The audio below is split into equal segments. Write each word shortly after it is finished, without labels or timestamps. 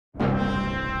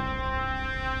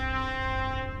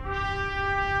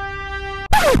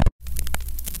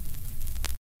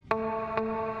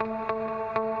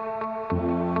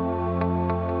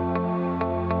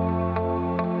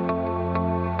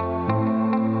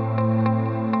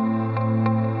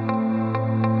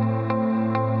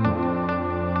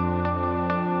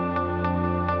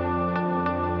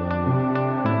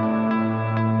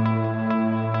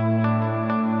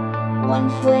One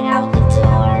foot out the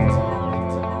door.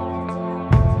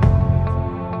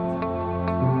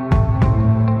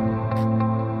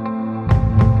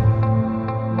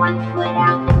 One foot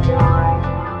out the door.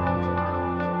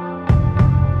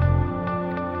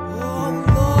 Oh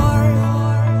Lord,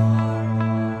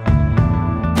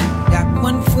 got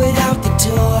 1 foot out the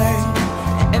door.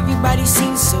 Everybody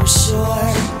seems so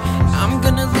sure I'm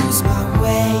gonna lose my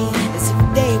way, as if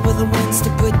they were the ones to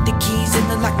put the keys in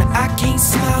the lock. Now I can't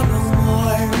smile no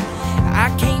more, I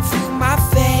can't feel my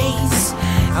face.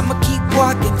 I'ma keep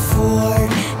walking forward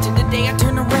till the day I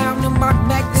turn around and walk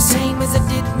back the same as I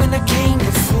did when I came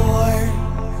before.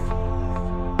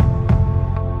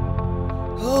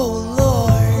 Oh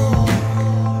Lord,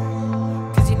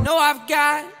 'cause you know I've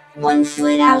got 1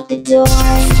 foot out the door.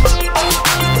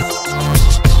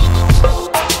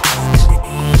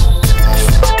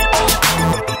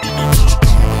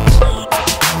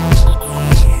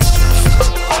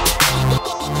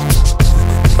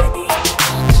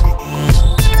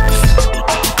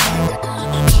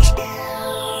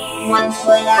 One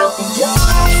foot out the door.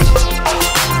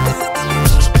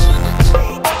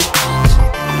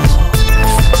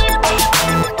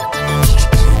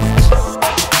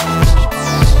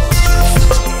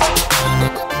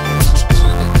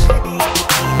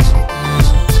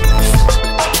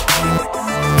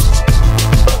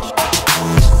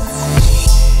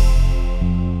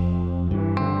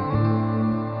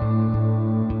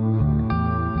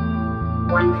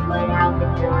 One foot out the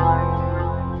door.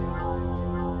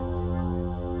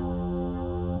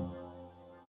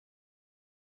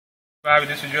 Bobby,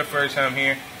 this is your first time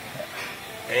here,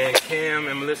 and Cam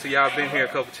and Melissa, y'all been here a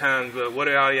couple times. But what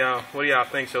do y'all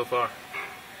think so far?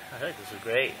 I think this is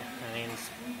great. I mean, it's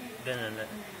been an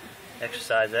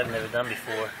exercise I've never done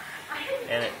before,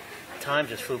 and time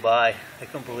just flew by. I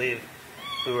couldn't believe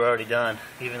we were already done,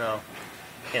 even though,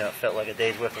 you know, it felt like a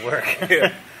day's worth of work.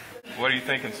 Yeah. What are you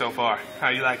thinking so far? How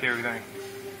you like everything?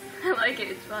 I like it.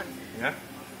 It's fun. Yeah.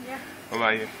 Yeah. What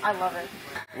about you? I love it.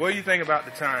 What do you think about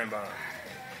the time bomb?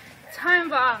 Time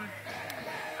bomb.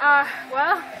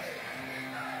 Well,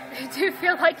 you do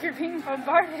feel like you're being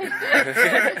bombarded. You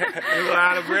a little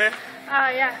out of breath?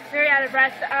 Yeah, very out of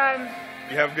breath.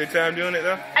 You have a good time doing it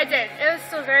though? I did. It was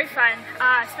still very fun,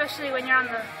 especially when you're on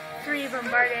the 3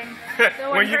 bombarding the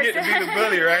one When you person. get to be the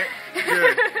bully, right?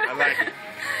 Good. I like it.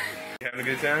 You having a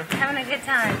good time? Having a good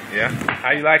time. Yeah.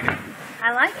 How you like it?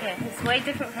 I like it. It's way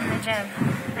different from the gym.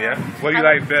 Yeah. What do you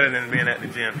like better than being at the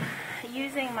gym?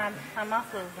 Using my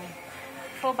muscles and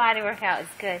full body workout is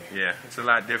good. Yeah, it's a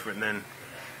lot different than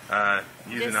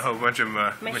using Just a whole bunch of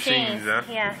machines, huh?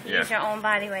 Yeah, use your own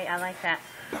body weight. I like that.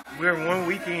 We're 1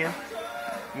 week in.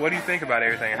 What do you think about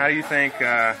everything? How do you think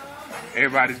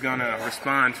everybody's going to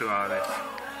respond to all this?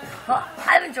 Well,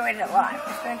 I've enjoyed it a lot.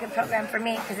 It's been a good program for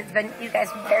me because it's been, you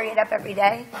guys vary it up every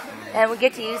day, and we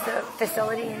get to use the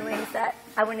facility in ways that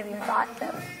I wouldn't have even thought.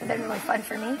 That have been really fun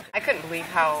for me. I couldn't believe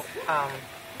how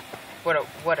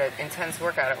what an intense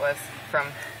workout it was, from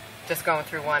just going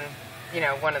through one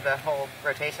of the whole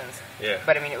rotations. Yeah.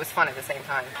 But I mean, it was fun at the same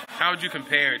time. How would you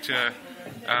compare it to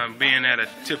being at a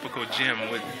typical gym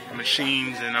with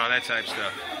machines and all that type of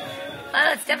stuff?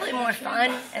 It's definitely more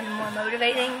fun and more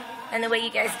motivating, and the way you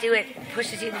guys do it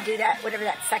pushes you to do that, whatever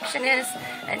that section is,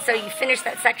 and so you finish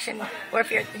that section, or if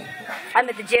I'm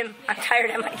at the gym, I'm tired,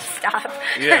 I might just stop.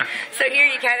 Yeah. So here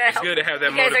you kind of help. It's good to have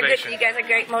that you guys motivation. Are good, you guys are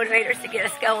great motivators to get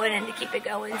us going and to keep it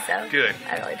going, so good.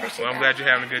 I really appreciate Well, I'm that. glad you're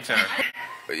having a good time.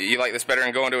 You like this better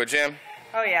than going to a gym?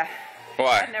 Oh yeah.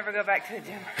 Why? I'd never go back to the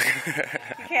gym.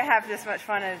 You can't have this much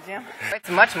fun at a gym. It's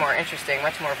much more interesting,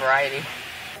 much more variety.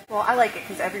 Well, I like it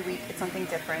because every week it's something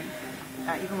different.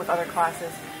 Even with other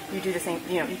classes, you do the same,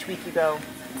 each week you go,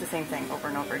 it's the same thing over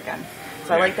and over again.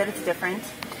 So I like that it's different,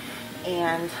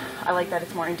 and I like that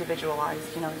it's more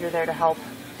individualized. You're there to help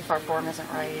if our form isn't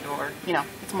right, or,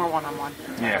 it's more one-on-one.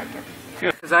 Yeah.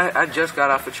 Because I just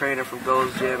got off a trainer from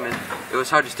Gold's Gym, and it was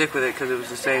hard to stick with it because it was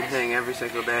the same thing every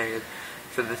single day. And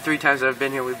for the 3 times that I've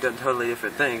been here, we've done totally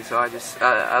different things. So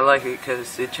I like it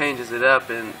because it changes it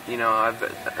up, and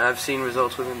I've seen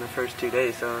results within the first 2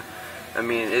 days. So I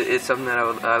mean, it's something that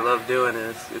I love doing,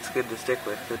 and it's good to stick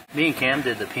with. Me and Cam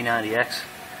did the P90X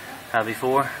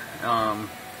before,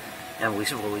 and we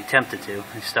attempted to.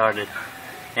 We started,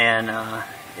 and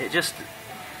it just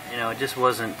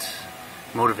wasn't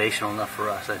motivational enough for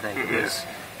us. I think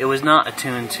it was not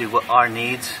attuned to what our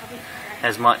needs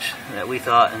as much that we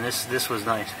thought, and this was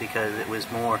nice because it was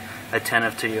more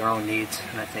attentive to your own needs,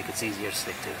 and I think it's easier to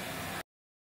stick to.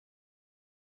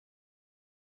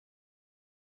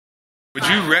 Would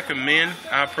you recommend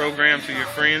our program to your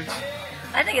friends?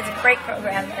 I think it's a great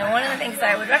program, and one of the things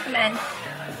that I would recommend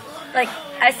like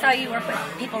I saw you work with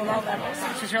people of all levels,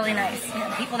 which was really nice. You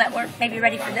know, people that weren't maybe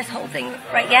ready for this whole thing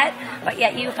right yet, but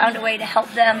yet you found a way to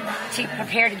help them to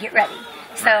prepare to get ready.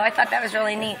 So I thought that was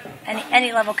really neat.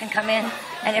 Any level can come in,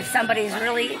 and if somebody's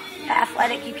really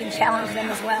athletic, you can challenge them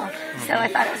as well. So I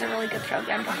thought it was a really good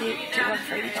program to do, to work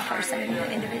for each person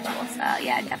and individual. So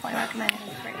yeah, I definitely recommend it. It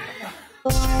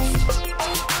was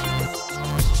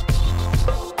great.